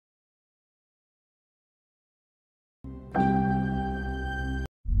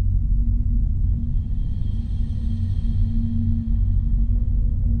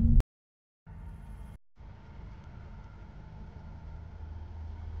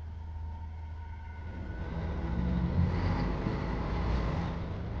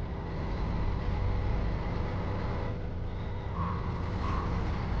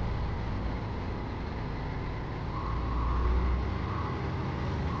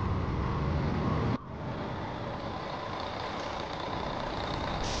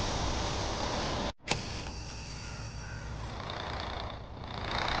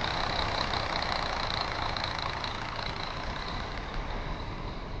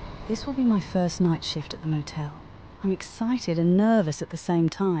This will be my first night shift at the motel. I'm excited and nervous at the same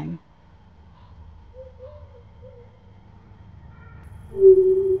time.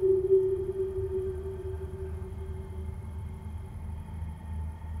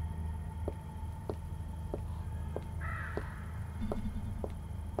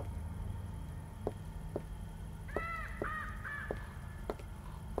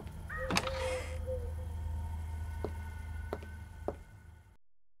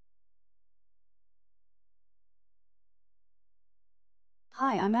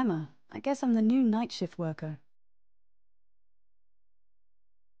 Hi, I'm Emma. I guess I'm the new night shift worker.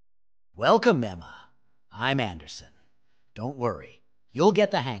 Welcome, Emma. I'm Anderson. Don't worry, you'll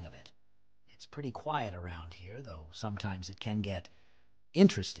get the hang of it. It's pretty quiet around here, though sometimes it can get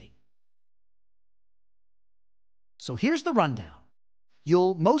interesting. So here's the rundown.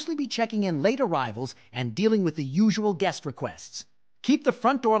 You'll mostly be checking in late arrivals and dealing with the usual guest requests. Keep the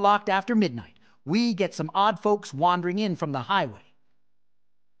front door locked after midnight. We get some odd folks wandering in from the highway.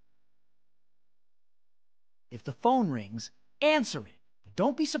 If the phone rings, answer it. But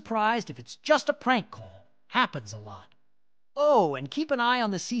don't be surprised if it's just a prank call. Happens a lot. Oh, and keep an eye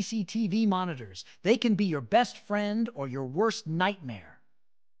on the CCTV monitors. They can be your best friend or your worst nightmare.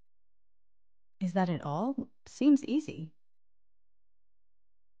 Is that it all? Seems easy.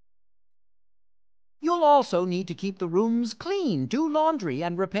 You'll also need to keep the rooms clean, do laundry,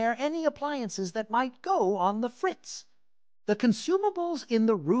 and repair any appliances that might go on the fritz. The consumables in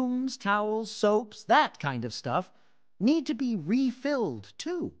the rooms, towels, soaps, that kind of stuff, need to be refilled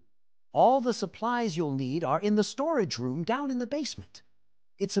too. All the supplies you'll need are in the storage room down in the basement.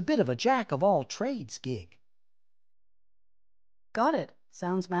 It's a bit of a jack-of-all-trades gig. Got it.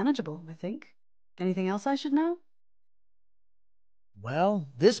 Sounds manageable, I think. Anything else I should know? Well,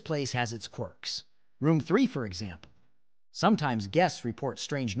 this place has its quirks. Room 3, for example. Sometimes guests report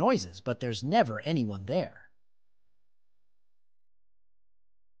strange noises, but there's never anyone there.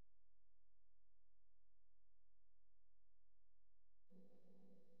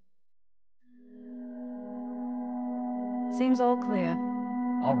 Seems all clear.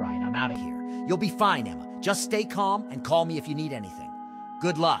 All right, I'm out of here. You'll be fine, Emma. Just stay calm and call me if you need anything.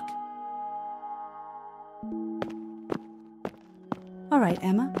 Good luck. All right,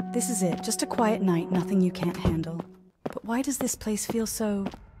 Emma, this is it. Just a quiet night, nothing you can't handle. But why does this place feel so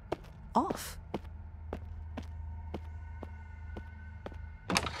off?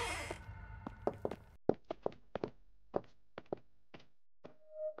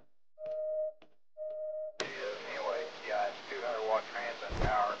 Anyway, yeah, it's 200-watt transient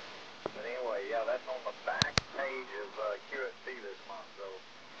power. But anyway, yeah, that's on the back page of QSC this month. So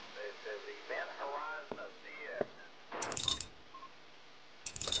it says Event Horizon of CX.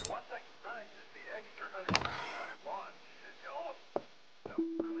 One thing nice is the extra 199 watts. It's awesome. Don't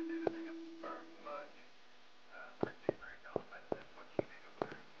really do anything very much. Pretty very confident that's what you need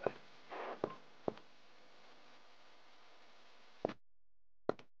to do.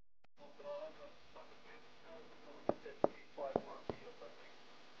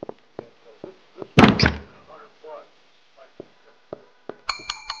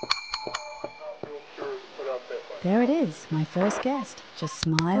 There it is, my first guest. Just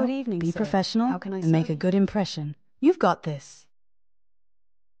smile, Good evening, be sir. professional, How can I and make a serve you? good impression. You've got this.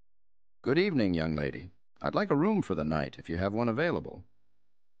 Good evening, young lady. I'd like a room for the night if you have one available.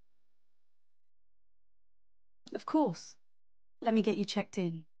 Of course. Let me get you checked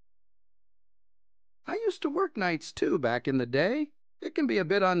in. I used to work nights too back in the day. It can be a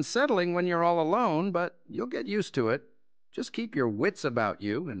bit unsettling when you're all alone, but you'll get used to it. Just keep your wits about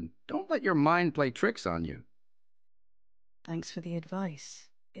you and don't let your mind play tricks on you. Thanks for the advice.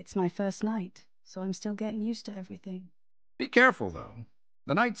 It's my first night, so I'm still getting used to everything. Be careful, though.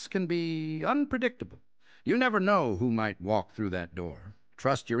 The nights can be unpredictable. You never know who might walk through that door.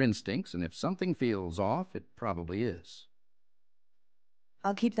 Trust your instincts, and if something feels off, it probably is.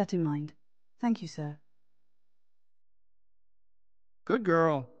 I'll keep that in mind. Thank you, sir. Good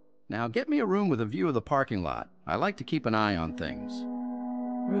girl. Now get me a room with a view of the parking lot. I like to keep an eye on things.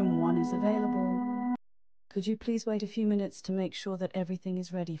 Room 1 is available. Could you please wait a few minutes to make sure that everything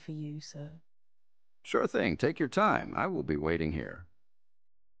is ready for you, sir? Sure thing. Take your time. I will be waiting here.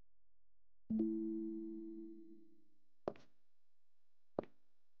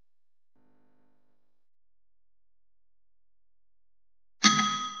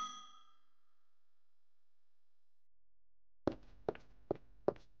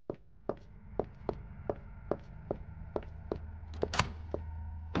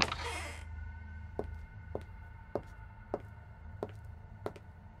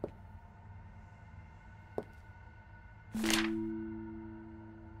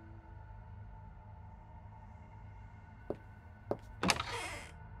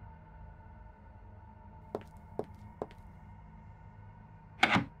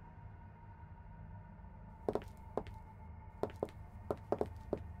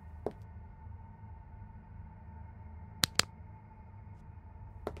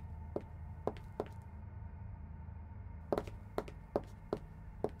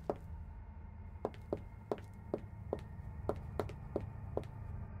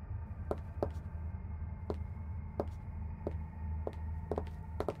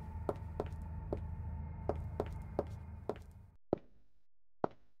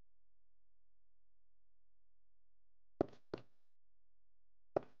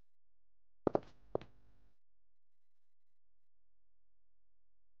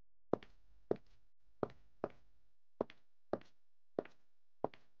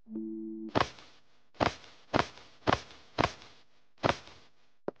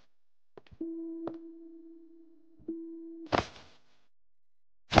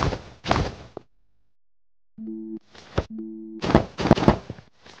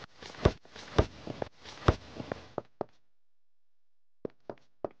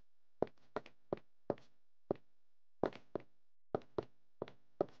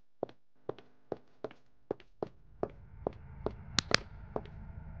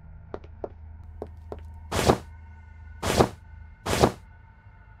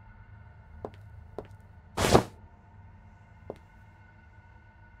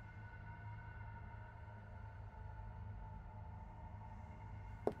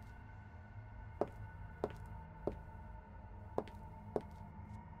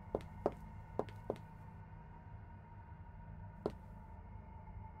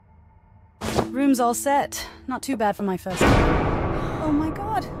 Room's all set. Not too bad for my first time. Oh my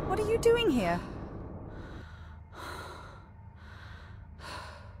god, what are you doing here?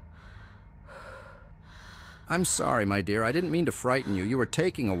 I'm sorry, my dear. I didn't mean to frighten you. You were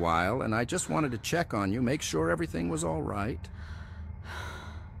taking a while, and I just wanted to check on you, make sure everything was all right.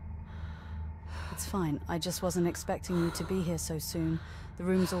 It's fine. I just wasn't expecting you to be here so soon. The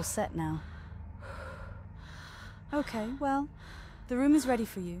room's all set now. Okay, well, the room is ready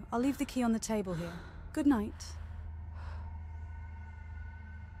for you. I'll leave the key on the table here. Good night.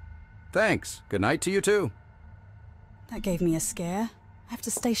 Thanks. Good night to you, too. That gave me a scare. I have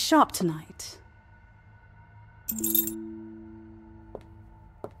to stay sharp tonight.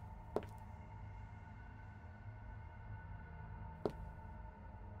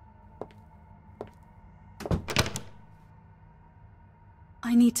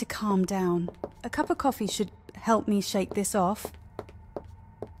 I need to calm down. A cup of coffee should help me shake this off.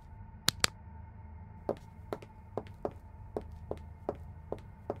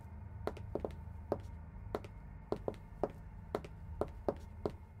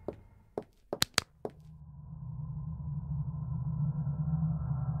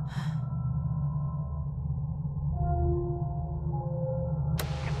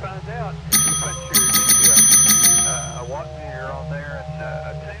 Find out if you put a watt meter on there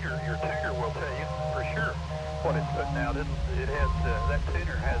and your tuner will tell you for sure what it's putting out. It has that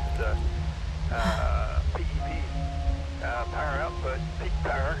tuner has PEP power output, peak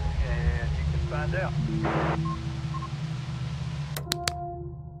power, and you can find out.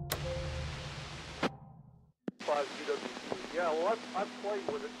 Yeah, well, I've played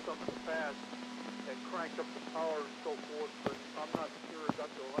with it some in the past and cranked up the power and so forth, but I'm not sure it got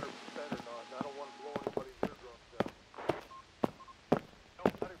to 100% or not. I don't want to blow anybody's eardrums out.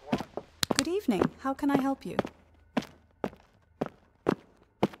 No, that is why. Good evening. How can I help you?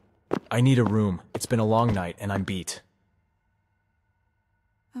 I need a room. It's been a long night, and I'm beat.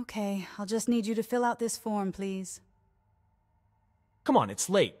 Okay, I'll just need you to fill out this form, please. Come on, it's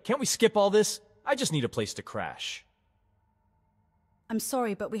late. Can't we skip all this? I just need a place to crash. I'm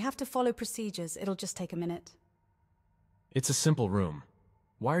sorry, but we have to follow procedures. It'll just take a minute. It's a simple room.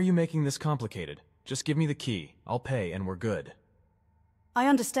 Why are you making this complicated? Just give me the key. I'll pay, and we're good. I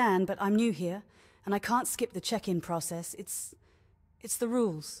understand, but I'm new here, and I can't skip the check-in process. It's the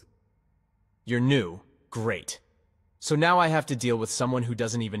rules. You're new? Great. So now I have to deal with someone who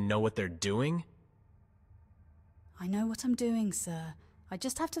doesn't even know what they're doing? I know what I'm doing, sir. I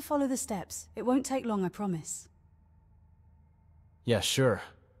just have to follow the steps. It won't take long, I promise. Yeah, sure.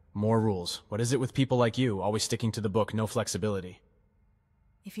 More rules. What is it with people like you, always sticking to the book, no flexibility?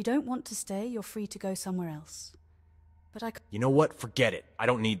 If you don't want to stay, you're free to go somewhere else. But You know what? Forget it. I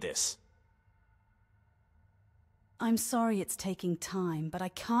don't need this. I'm sorry it's taking time, but I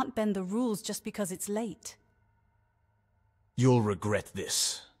can't bend the rules just because it's late. You'll regret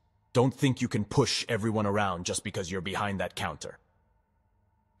this. Don't think you can push everyone around just because you're behind that counter.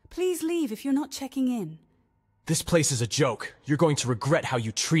 Please leave if you're not checking in. This place is a joke. You're going to regret how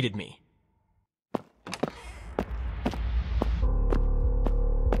you treated me.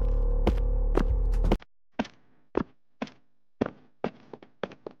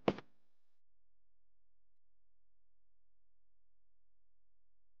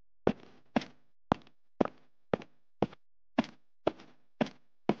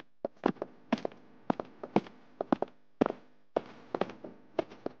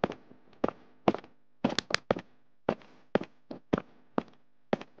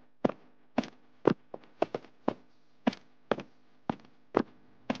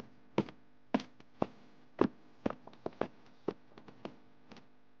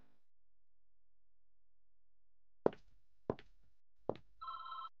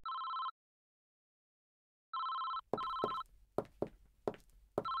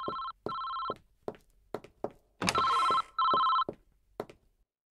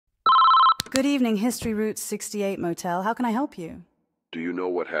 Good evening, History Route 68 Motel. How can I help you? Do you know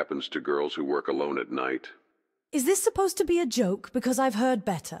what happens to girls who work alone at night? Is this supposed to be a joke? Because I've heard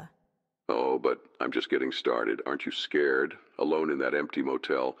better. Oh, but I'm just getting started. Aren't you scared? Alone in that empty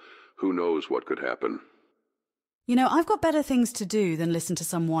motel? Who knows what could happen? You know, I've got better things to do than listen to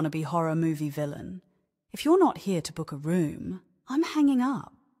some wannabe horror movie villain. If you're not here to book a room, I'm hanging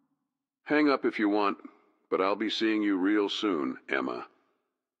up. Hang up if you want, but I'll be seeing you real soon, Emma.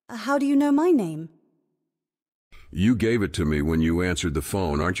 How do you know my name? You gave it to me when you answered the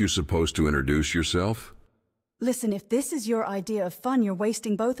phone. Aren't you supposed to introduce yourself? Listen, if this is your idea of fun, you're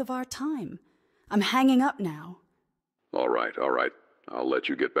wasting both of our time. I'm hanging up now. All right. I'll let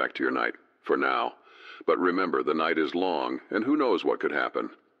you get back to your night, for now. But remember, the night is long, and who knows what could happen.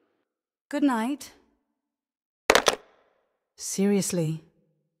 Good night. Seriously,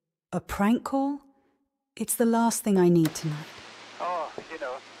 a prank call? It's the last thing I need tonight. Oh,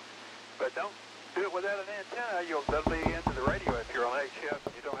 but don't do it without an antenna. That'll be into the radio if you're on HF.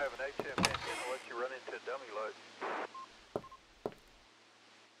 You don't have an HF antenna unless you run into a dummy load.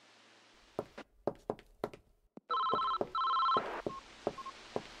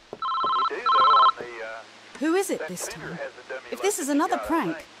 You do, though, on the... Who is it this time? If this is another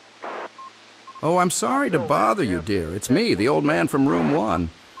prank... Oh, I'm sorry to bother you, dear. It's me, the old man from room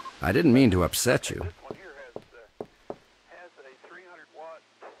 1. I didn't mean to upset you. This one here has a 300-watt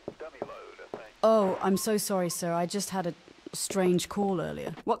dummy load, I think. Oh, I'm so sorry, sir. I just had a strange call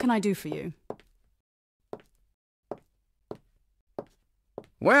earlier. What can I do for you?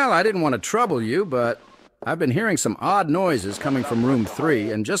 Well, I didn't want to trouble you, but I've been hearing some odd noises coming from room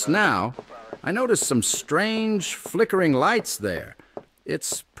 3, and just now, I noticed some strange, flickering lights there.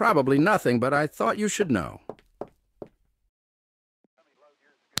 It's probably nothing, but I thought you should know.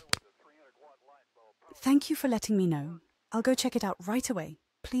 Thank you for letting me know. I'll go check it out right away.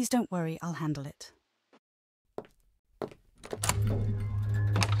 Please don't worry, I'll handle it.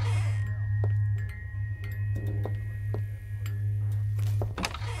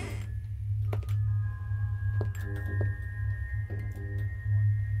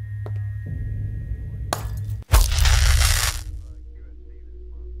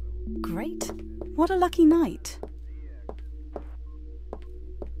 Great. What a lucky night.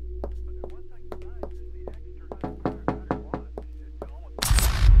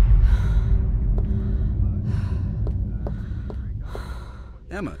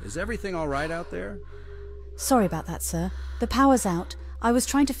 Emma, is everything all right out there? Sorry about that, sir. The power's out. I was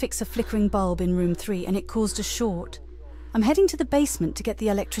trying to fix a flickering bulb in room 3 and it caused a short. I'm heading to the basement to get the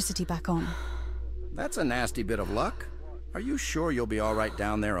electricity back on. That's a nasty bit of luck. Are you sure you'll be all right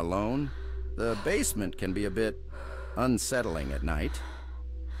down there alone? The basement can be a bit unsettling at night.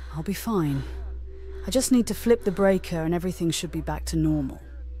 I'll be fine. I just need to flip the breaker and everything should be back to normal.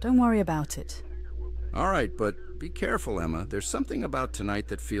 Don't worry about it. All right, but be careful, Emma. There's something about tonight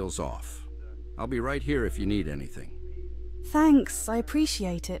that feels off. I'll be right here if you need anything. Thanks, I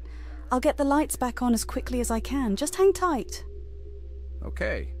appreciate it. I'll get the lights back on as quickly as I can. Just hang tight.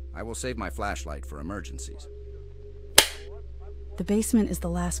 Okay, I will save my flashlight for emergencies. The basement is the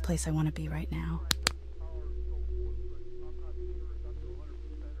last place I want to be right now.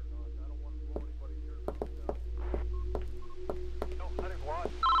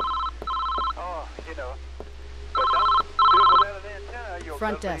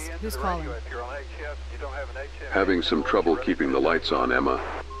 Front desk, who's calling? Having some trouble keeping the lights on, Emma.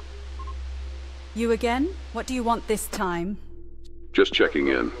 You again? What do you want this time? Just checking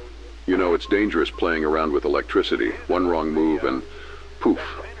in. You know, it's dangerous playing around with electricity. One wrong move and poof,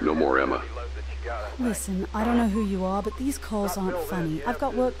 no more Emma. Listen, I don't know who you are, but these calls aren't funny. I've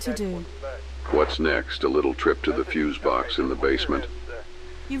got work to do. What's next? A little trip to the fuse box in the basement?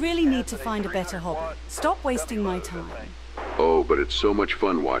 You really need to find a better hobby. Stop wasting my time. Oh, but it's so much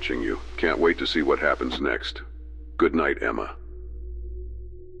fun watching you. Can't wait to see what happens next. Good night, Emma.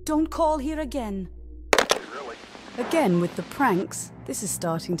 Don't call here again. Again with the pranks. This is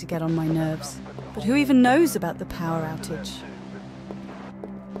starting to get on my nerves. But who even knows about the power outage?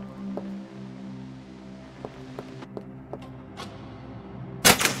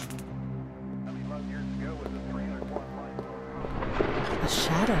 A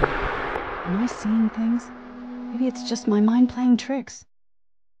shadow. Am I seeing things? Maybe it's just my mind playing tricks.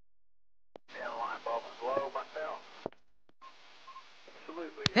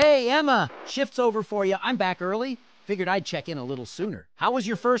 Hey, Emma! Shift's over for you. I'm back early. Figured I'd check in a little sooner. How was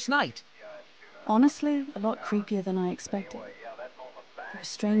your first night? Honestly, a lot creepier than I expected. There were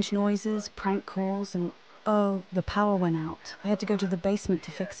strange noises, prank calls, and oh, the power went out. I had to go to the basement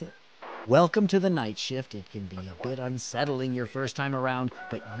to fix it. Welcome to the night shift. It can be a bit unsettling your first time around,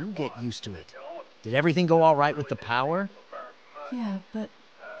 but you get used to it. Did everything go all right with the power? Yeah, but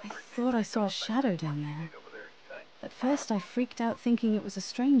I thought I saw a shadow down there. At first I freaked out thinking it was a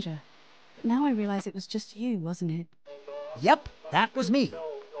stranger. But now I realize it was just you, wasn't it? Yep, that was me.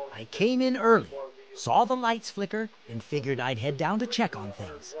 I came in early, saw the lights flicker, and figured I'd head down to check on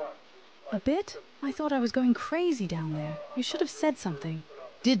things. A bit? I thought I was going crazy down there. You should have said something.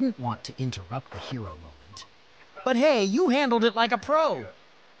 Didn't want to interrupt the hero moment. But hey, you handled it like a pro.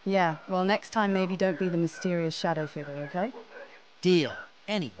 Yeah, well, next time maybe don't be the mysterious shadow figure, okay? Deal.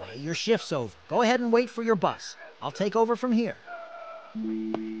 Anyway, your shift's over. Go ahead and wait for your bus. I'll take over from here.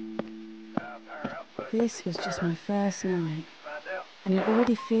 This was just my first night, and it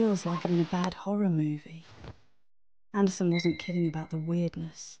already feels like I'm in a bad horror movie. Anderson wasn't kidding about the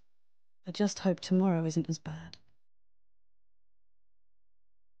weirdness, I just hope tomorrow isn't as bad.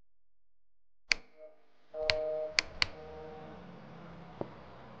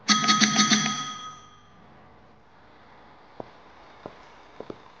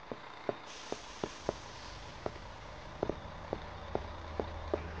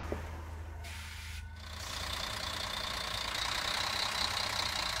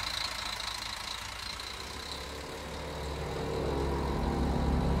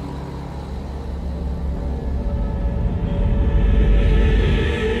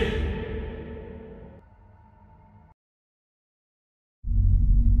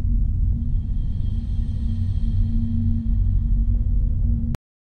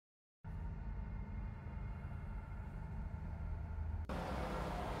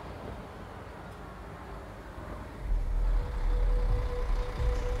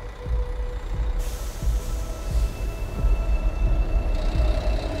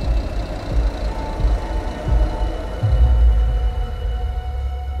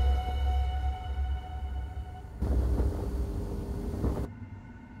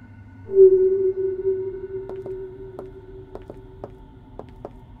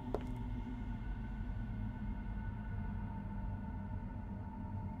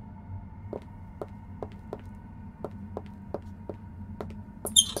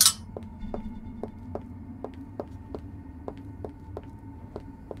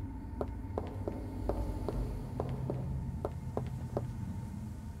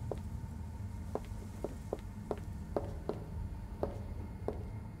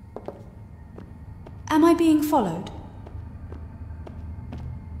 Am I being followed?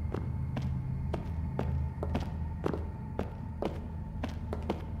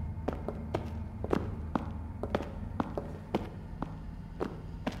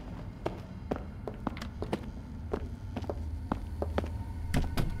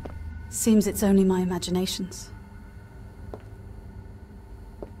 Seems it's only my imaginations.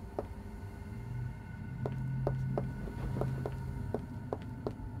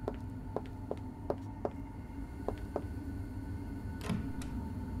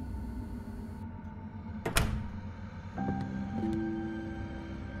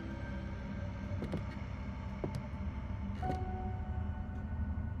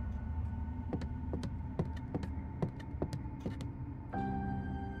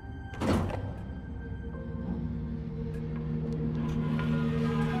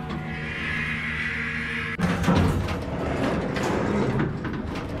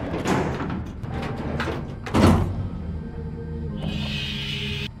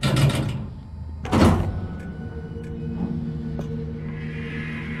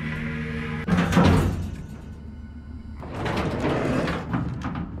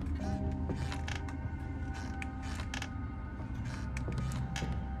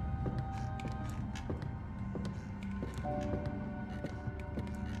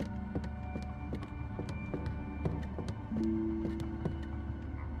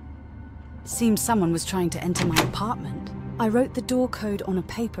 Seems someone was trying to enter my apartment. I wrote the door code on a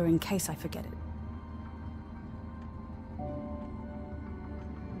paper in case I forget it.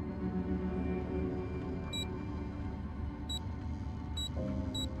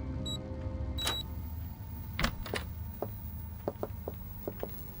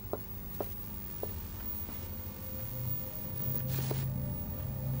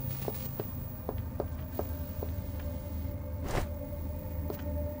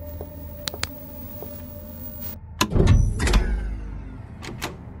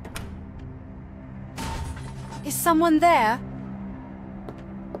 Is someone there?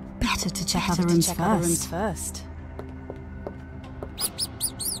 Better to check other rooms first.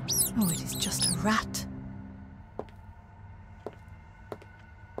 Oh, it is just a rat.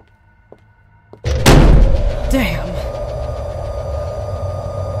 Damn.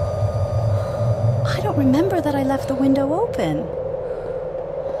 I don't remember that I left the window open.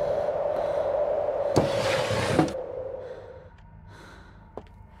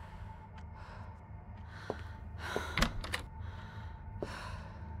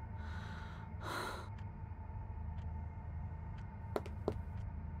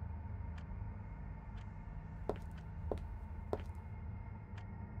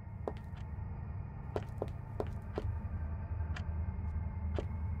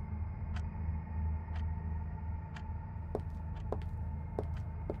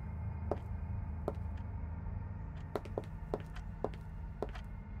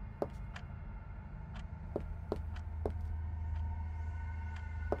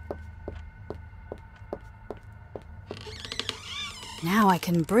 Now I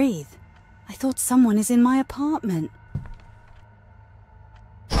can breathe. I thought someone is in my apartment.